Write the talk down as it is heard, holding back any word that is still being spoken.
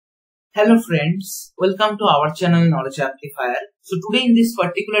Hello friends, welcome to our channel Knowledge Amplifier. So today in this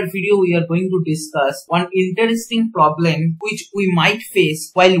particular video we are going to discuss one interesting problem which we might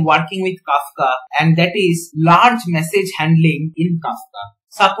face while working with Kafka, and that is large message handling in Kafka.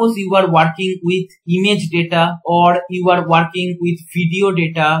 Suppose you are working with image data, or you are working with video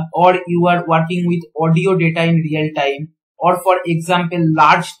data, or you are working with audio data in real time, or for example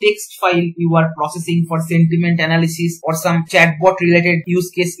large text file you are processing for sentiment analysis, or some chatbot related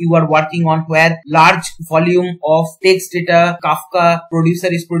use case you are working on where large volume of text data Kafka producer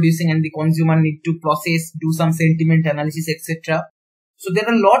is producing and the consumer need to process, do some sentiment analysis, etc. So there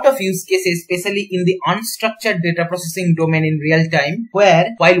are a lot of use cases, especially in the unstructured data processing domain in real time, where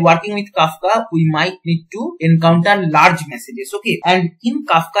while working with Kafka, we might need to encounter large messages. Okay. And in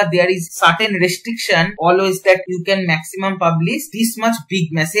Kafka, there is certain restriction always that you can maximum publish this much big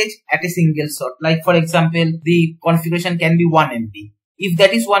message at a single shot. Like for example, the configuration can be 1 MB. If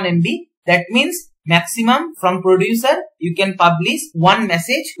that is 1 MB, that means maximum from producer, you can publish one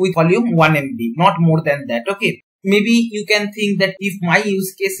message with volume 1 MB, not more than that. Okay. Maybe you can think that if my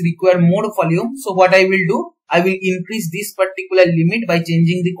use case require more volume, so what I will do, I will increase this particular limit by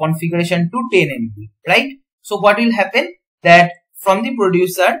changing the configuration to 10 MB, right? So what will happen that from the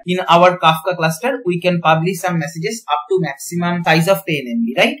producer in our Kafka cluster, we can publish some messages up to maximum size of 10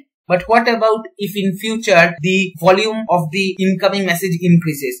 MB, right? But what about if in future the volume of the incoming message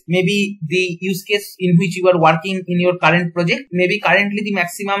increases? Maybe the use case in which you are working in your current project, maybe currently the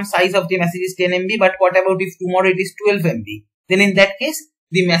maximum size of the message is 10 MB, but what about if tomorrow it is 12 MB? Then in that case,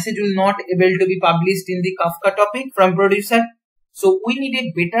 the message will not able to be published in the Kafka topic from producer. So we need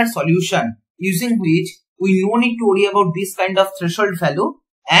a better solution using which we no need to worry about this kind of threshold value.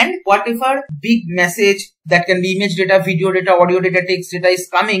 And whatever big message that can be image data, video data, audio data, text data is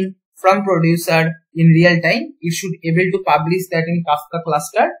coming from producer in real time, it should able to publish that in Kafka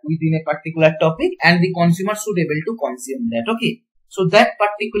cluster within a particular topic, and the consumer should able to consume that. Okay. So that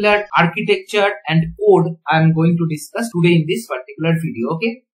particular architecture and code I am going to discuss today in this particular video.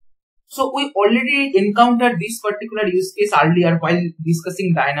 Okay. So we already encountered this particular use case earlier while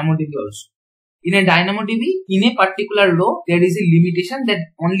discussing DynamoDB also. In a DynamoDB, in a particular row, there is a limitation that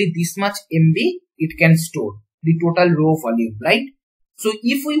only this much MB it can store, the total row volume, right? So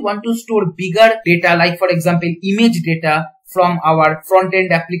if we want to store bigger data, like for example, image data from our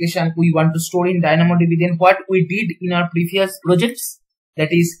front-end application, we want to store in DynamoDB, then what we did in our previous projects, that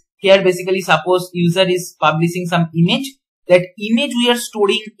is here basically suppose user is publishing some image, that image we are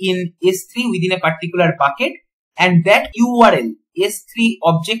storing in S3 within a particular bucket, and that URL, S3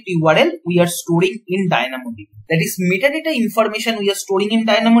 object URL, we are storing in DynamoDB. That is metadata information we are storing in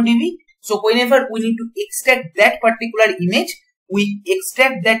DynamoDB. So whenever we need to extract that particular image, we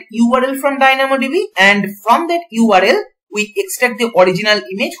extract that URL from DynamoDB, and from that URL, we extract the original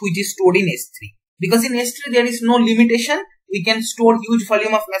image which is stored in S3. Because in S3 there is no limitation, we can store huge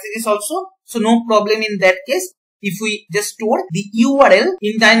volume of messages also. So no problem in that case. If we just store the URL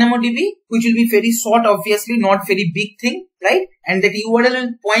in DynamoDB, which will be very short, obviously not very big thing, right? And that URL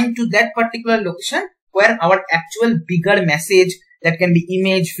will point to that particular location where our actual bigger message that can be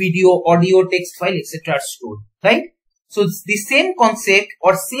image, video, audio, text file, etc. are stored, right? So it's the same concept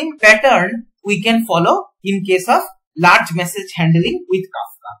or same pattern we can follow in case of large message handling with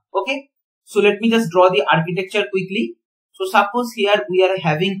Kafka. Okay. So let me just draw the architecture quickly. So suppose here we are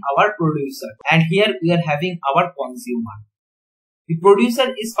having our producer and here we are having our consumer. The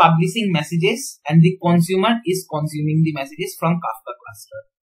producer is publishing messages and the consumer is consuming the messages from Kafka cluster.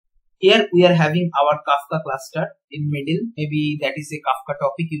 Here we are having our Kafka cluster in middle. Maybe that is a Kafka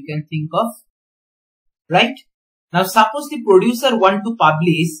topic you can think of, right? Now suppose the producer want to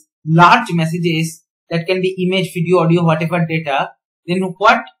publish large messages that can be image, video, audio, whatever data. Then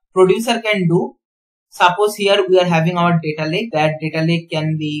what producer can do? Suppose here we are having our data lake. That data lake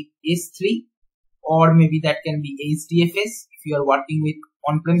can be S3 or maybe that can be HDFS if you are working with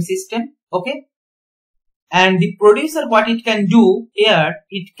on-prem system. Okay. And the producer, what it can do here,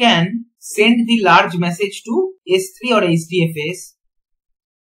 it can send the large message to S3 or HDFS.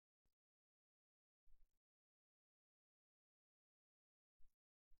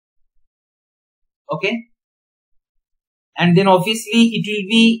 Okay. And then obviously it will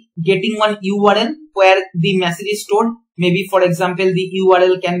be getting one URL where the message is stored. Maybe for example, the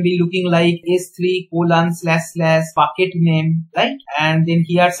URL can be looking like S3:/ bucket name, right? And then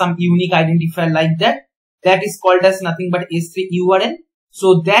here some unique identifier like that. That is called as nothing but S3 URL.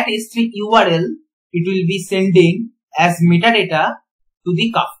 So that S3 URL, it will be sending as metadata to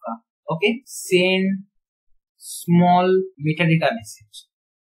the Kafka. Okay. Send small metadata message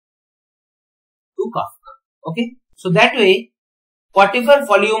to Kafka. Okay. So that way, whatever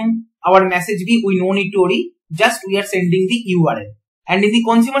volume our message be, we no need to worry, just we are sending the URL. And in the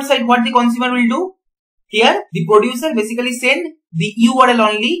consumer side, what the consumer will do? Here, the producer basically send the URL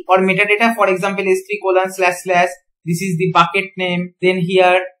only or metadata, for example, s3:// this is the bucket name, then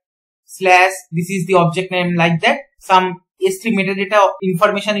here slash, this is the object name, like that. Some s3 metadata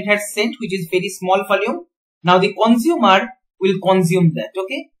information it has sent, which is very small volume. Now the consumer will consume that,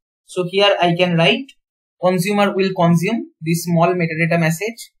 okay. So here I can write, consumer will consume this small metadata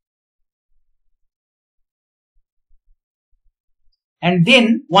message. And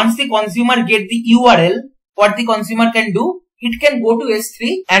then once the consumer get the URL, what the consumer can do? It can go to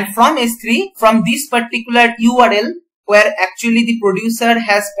S3, and from S3, from this particular URL where actually the producer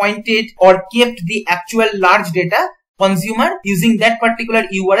has pointed or kept the actual large data, consumer using that particular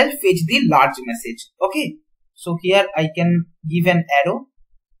URL fetch the large message. Okay. So here I can give an arrow,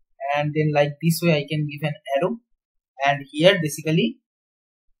 and then like this way I can give an arrow, and here basically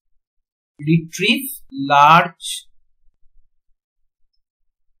retrieve large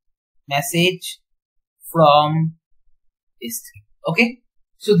message from S3. Okay.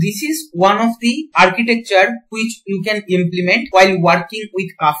 So this is one of the architecture which you can implement while working with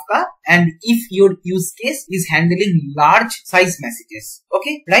Kafka, and if your use case is handling large size messages.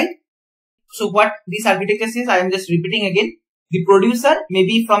 Okay, right? So what this architecture says, I am just repeating again. The producer,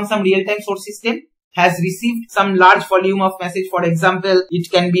 maybe from some real-time source system, has received some large volume of message. For example,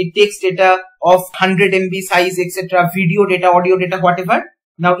 it can be text data of 100 MB size, etc., video data, audio data, whatever.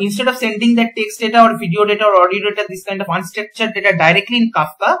 Now, instead of sending that text data or video data or audio data, this kind of unstructured data directly in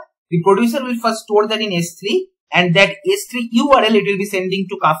Kafka, the producer will first store that in S3, and that S3 URL it will be sending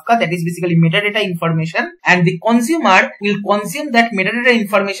to Kafka, that is basically metadata information, and the consumer will consume that metadata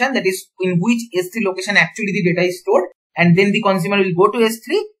information, that is in which S3 location actually the data is stored, and then the consumer will go to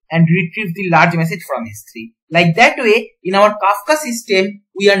S3 and retrieve the large message from S3. Like that way, in our Kafka system,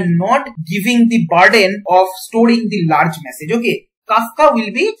 we are not giving the burden of storing the large message. Okay. Kafka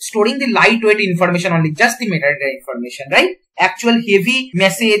will be storing the lightweight information only, just the metadata information, right? Actual heavy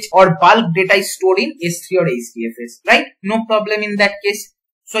message or bulk data is stored in S3 or HDFS, right? No problem in that case.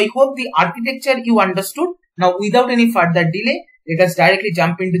 So I hope the architecture you understood. Now without any further delay, let us directly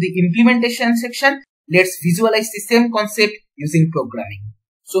jump into the implementation section. Let's visualize the same concept using programming.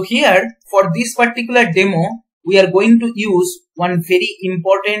 So here for this particular demo, we are going to use one very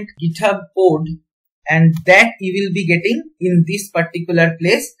important GitHub code, and that you will be getting in this particular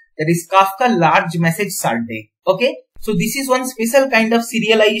place, that is Kafka LargeMessageSerializer. Okay. So this is one special kind of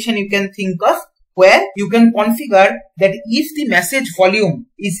serialization you can think of, where you can configure that if the message volume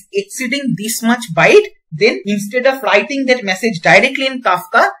is exceeding this much byte, then instead of writing that message directly in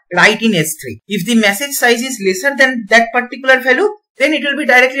Kafka, write in S3. If the message size is lesser than that particular value, then it will be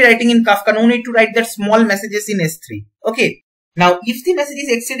directly writing in Kafka. No need to write that small messages in S3. Okay. Now, if the message is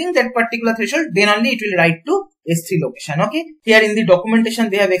exceeding that particular threshold, then only it will write to S3 location. Okay. Here in the documentation,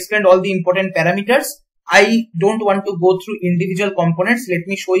 they have explained all the important parameters. I don't want to go through individual components. Let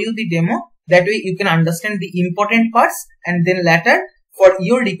me show you the demo. That way you can understand the important parts, and then later for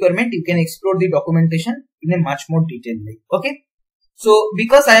your requirement, you can explore the documentation in a much more detailed way. Okay. So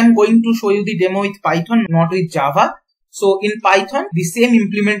because I am going to show you the demo with Python, not with Java. So in Python, the same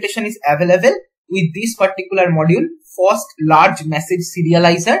implementation is available with this particular module,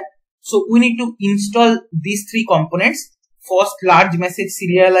 faust-large-message-serializer. So we need to install these three components: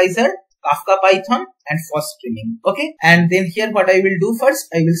 faust-large-message-serializer, kafka-python, and faust-streaming. Okay. And then here what I will do first,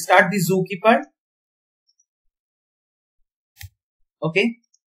 I will start the zookeeper. Okay.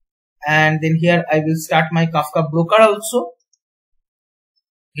 And then here I will start my Kafka broker also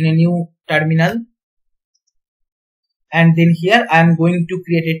in a new terminal. And then here I am going to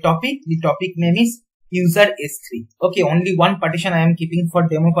create a topic. The topic name is user S3. Okay, only one partition I am keeping for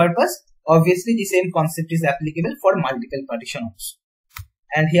demo purpose. Obviously, the same concept is applicable for multiple partition also.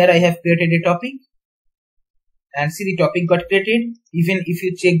 And here I have created a topic. And see, the topic got created. Even if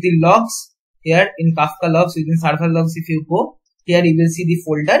you check the logs here in Kafka logs, within server logs, if you go, here you will see the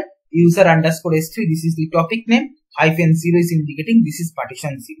folder user underscore S3. This is the topic name. -0 is indicating this is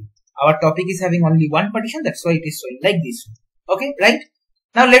partition 0. Our topic is having only one partition, that's why it is showing like this. Okay, right?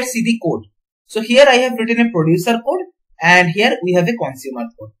 Now let's see the code. So here I have written a producer code, and here we have a consumer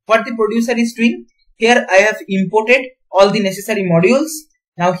code. What the producer is doing, here I have imported all the necessary modules.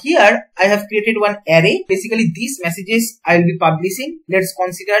 Now here I have created one array. Basically these messages I will be publishing. Let's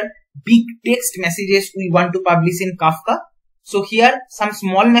consider big text messages we want to publish in Kafka. So here some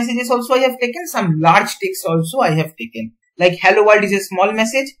small messages also I have taken, some large text also I have taken. Like hello world is a small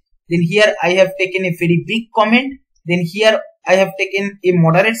message. Then here I have taken a very big comment. Then here I have taken a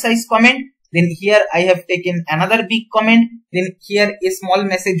moderate size comment. Then here I have taken another big comment. Then here a small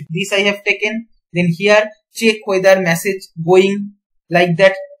message, this I have taken. Then here check whether message going, like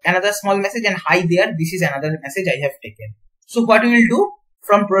that, another small message, and hi there, this is another message I have taken. So what we will do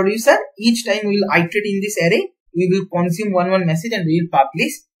from producer, each time we will iterate in this array, we will consume one message and we will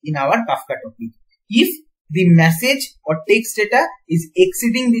publish in our Kafka topic. If the message or text data is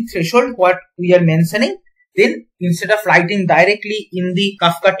exceeding the threshold what we are mentioning, then instead of writing directly in the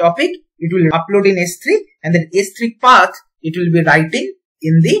Kafka topic, it will upload in S3, and then S3 path it will be writing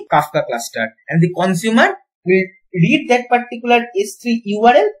in the Kafka cluster, and the consumer will read that particular S3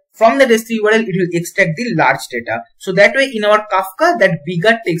 URL. From that S3 URL, it will extract the large data. So that way in our Kafka, that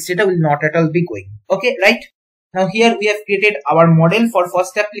bigger text data will not at all be going. Okay, right? Now here we have created our model for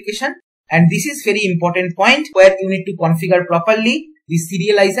first application, and this is very important point where you need to configure properly the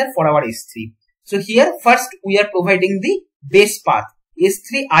serializer for our S3. So here first we are providing the base path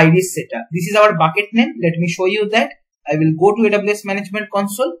S3 ID setter. This is our bucket name. Let me show you that. I will go to AWS Management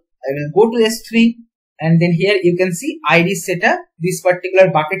Console. I will go to S3, and then here you can see ID setter. This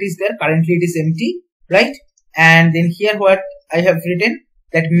particular bucket is there. Currently it is empty, right? And then here what I have written,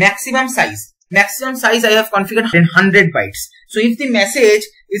 that maximum size I have configured 100 bytes. So if the message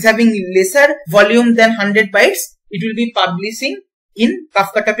is having lesser volume than 100 bytes, it will be publishing in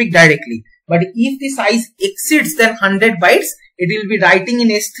Kafka topic directly. But if the size exceeds than 100 bytes, it will be writing in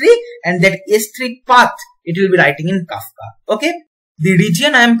S3, and that S3 path it will be writing in Kafka. Okay. The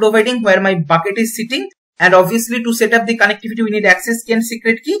region I am providing where my bucket is sitting, and obviously to set up the connectivity we need access key and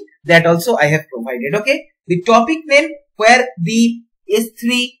secret key, that also I have provided. Okay. The topic name where the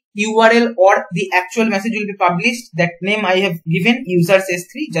S3 URL or the actual message will be published, that name I have given users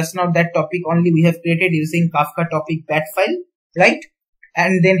S3. Just now that topic only we have created using Kafka topic bat file, right?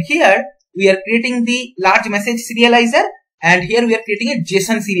 And then here we are creating the large message serializer, and here we are creating a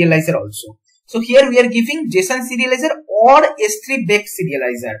JSON serializer also. So here we are giving JSON serializer or S3 baked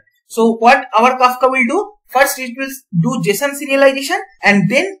serializer. So what our Kafka will do? First it will do JSON serialization, and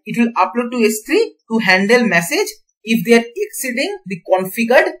then it will upload to S3 to handle message if they are exceeding the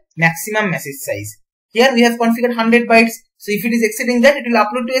configured maximum message size. Here we have configured 100 bytes. So if it is exceeding that, it will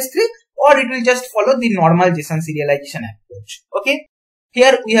upload to S3, or it will just follow the normal JSON serialization approach. Okay.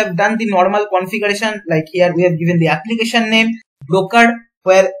 Here we have done the normal configuration, like here we have given the application name, broker,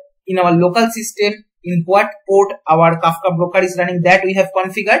 where in our local system, in what port our Kafka broker is running, that we have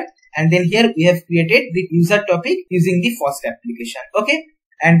configured. And then here we have created the user topic using the first application. Okay.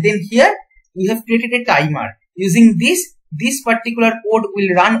 And then here we have created a timer. Using this particular code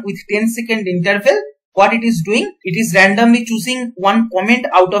will run with 10-second interval. What it is doing, it is randomly choosing one comment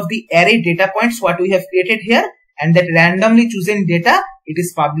out of the array data points what we have created here, and that randomly chosen data it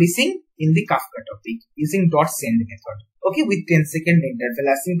is publishing in the Kafka topic using .send method. Okay, with 10-second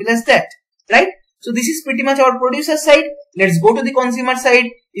interval, as simple as that, right? So this is pretty much our producer side. Let's go to the consumer side.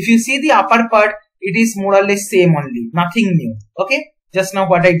 If you see the upper part, it is more or less same only, nothing new. Okay, just now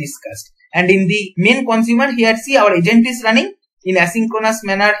what I discussed. And in the main consumer, here see our agent is running in asynchronous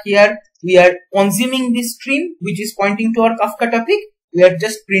manner. Here we are consuming the stream which is pointing to our Kafka topic. We are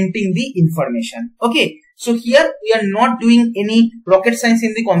just printing the information. Okay, so here we are not doing any rocket science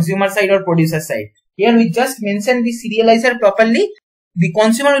in the consumer side or producer side. Here we just mention the serializer properly. The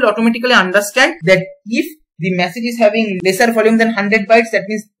consumer will automatically understand that if the message is having lesser volume than 100 bytes, that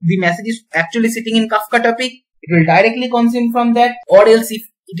means the message is actually sitting in Kafka topic. It will directly consume from that, or else if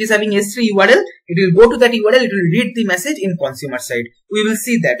it is having S3 URL, it will go to that URL, it will read the message in consumer side. We will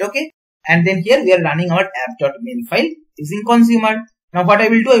see that, okay? And then here we are running our app.main file using consumer. Now what I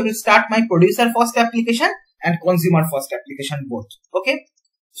will do, I will start my producer first application and consumer first application both, okay?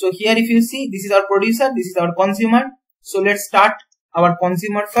 So here if you see, this is our producer, this is our consumer. So let's start our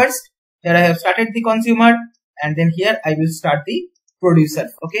consumer first. Here I have started the consumer, and then here I will start the producer,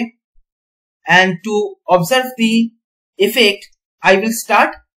 okay? And to observe the effect, I will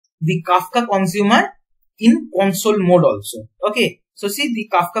start the Kafka consumer in console mode also. Okay. So see the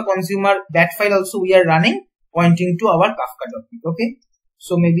Kafka consumer, that file also we are running pointing to our Kafka topic. Okay.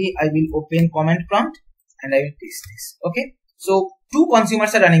 So maybe I will open command prompt and I will paste this. Okay. So two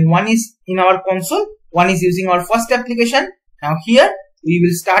consumers are running. One is in our console. One is using our first application. Now here we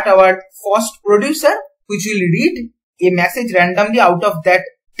will start our first producer, which will read a message randomly out of that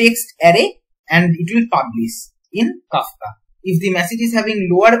text array, and it will publish in Kafka. If the message is having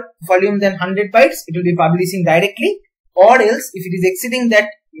lower volume than 100 bytes, it will be publishing directly, or else if it is exceeding that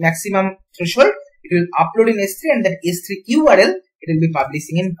maximum threshold, it will upload in S3, and that S3 URL, it will be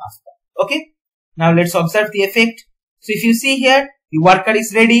publishing in Kafka. Okay. Now let's observe the effect. So if you see here, the worker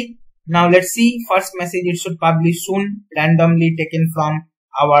is ready. Now let's see, first message it should publish soon, randomly taken from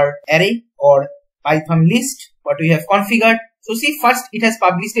our array or Python list, what we have configured. So see, first it has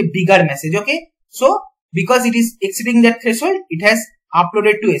published a bigger message, okay? So because it is exceeding that threshold, it has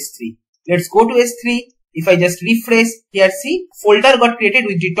uploaded to S3. Let's go to S3. If I just refresh here, see, folder got created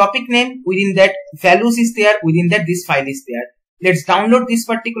with the topic name. Within that, values is there. Within that, this file is there. Let's download this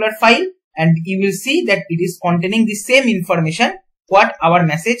particular file and you will see that it is containing the same information what our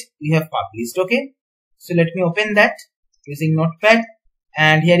message we have published, okay? So let me open that using Notepad,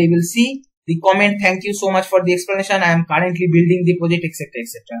 and here you will see the comment, thank you so much for the explanation. I am currently building the project, etc.,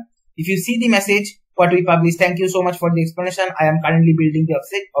 etc. If you see the message what we published, thank you so much for the explanation. I am currently building the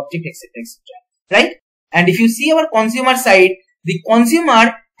object, etc., etc. Right? And if you see our consumer side, the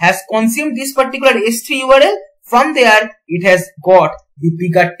consumer has consumed this particular S3 URL. From there, it has got the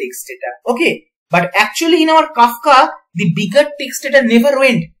bigger text data. Okay. But actually in our Kafka, the bigger text data never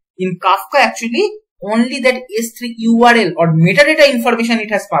went. In Kafka, actually, only that S3 URL or metadata information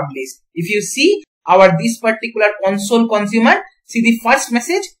it has published. If you see our this particular console consumer, see the first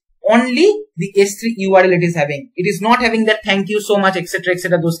message, only the S3 URL it is having. It is not having that thank you so much, etc.,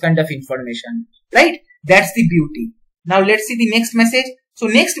 etc., those kind of information. Right? That's the beauty. Now let's see the next message. So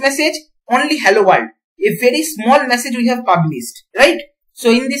next message, only hello world. A very small message we have published. Right?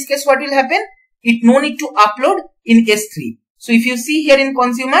 So in this case, what will happen? It no need to upload in S3. So if you see here in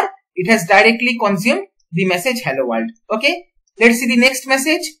consumer, it has directly consumed the message hello world. Okay. Let's see the next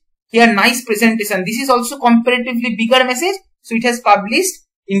message. Here, nice presentation. This is also comparatively bigger message. So it has published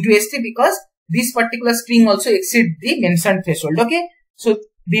into S3 because this particular string also exceeds the mentioned threshold. Okay. So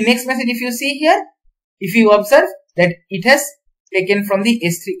the next message, if you see here, if you observe that it has taken from the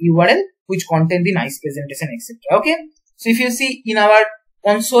S3 URL which contain the nice presentation, etc. Okay. So if you see in our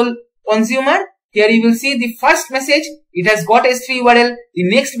console consumer, here you will see the first message, it has got S3 URL. The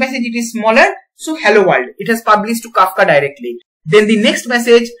next message, it is smaller. So hello world, it has published to Kafka directly. Then the next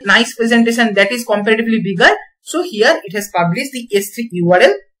message, nice presentation, that is comparatively bigger. So here it has published the S3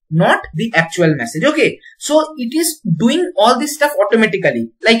 URL, not the actual message. Okay. So it is doing all this stuff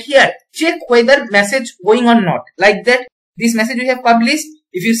automatically. Like here, check whether message going or not. Like that, this message we have published.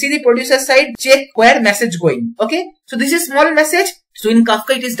 If you see the producer side, check where message going. Okay. So this is small message. So in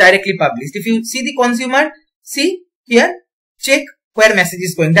Kafka, it is directly published. If you see the consumer, see here, check where message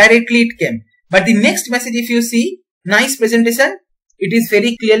is going. Directly it came. But the next message, if you see, nice presentation, it is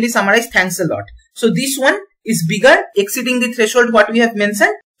very clearly summarized. Thanks a lot. So this one is bigger, exceeding the threshold what we have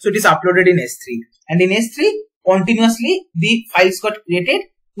mentioned. So it is uploaded in S3. And in S3, continuously the files got created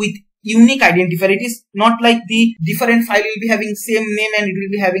with unique identifier. It is not like the different file will be having same name and it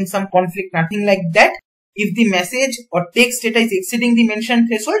will be having some conflict, nothing like that. If the message or text data is exceeding the mentioned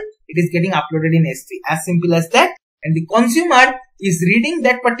threshold, it is getting uploaded in S3. As simple as that. And the consumer is reading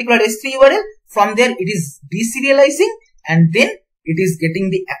that particular S3 URL. From there, it is deserializing and then it is getting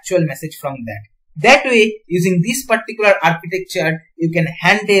the actual message from that. That way, using this particular architecture, you can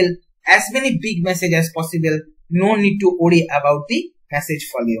handle as many big messages as possible. No need to worry about the message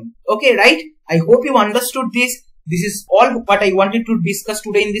volume. Okay, right? I hope you understood this. This is all what I wanted to discuss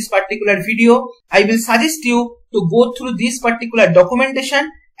today in this particular video. I will suggest you to go through this particular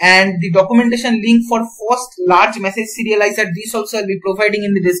documentation and the documentation link for faust-large-message-serializer. This also I will be providing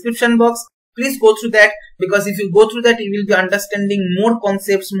in the description box. Please go through that, because if you go through that, you will be understanding more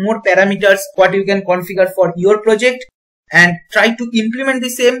concepts, more parameters, what you can configure for your project and try to implement the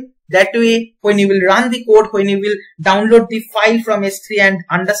same. That way, when you will run the code, when you will download the file from S3 and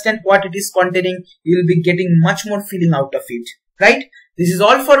understand what it is containing, you will be getting much more feeling out of it, right? This is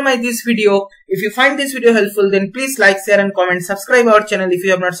all for this video. If you find this video helpful, then please like, share and comment. Subscribe our channel if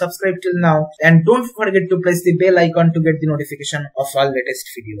you have not subscribed till now. And don't forget to press the bell icon to get the notification of our latest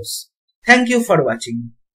videos. Thank you for watching.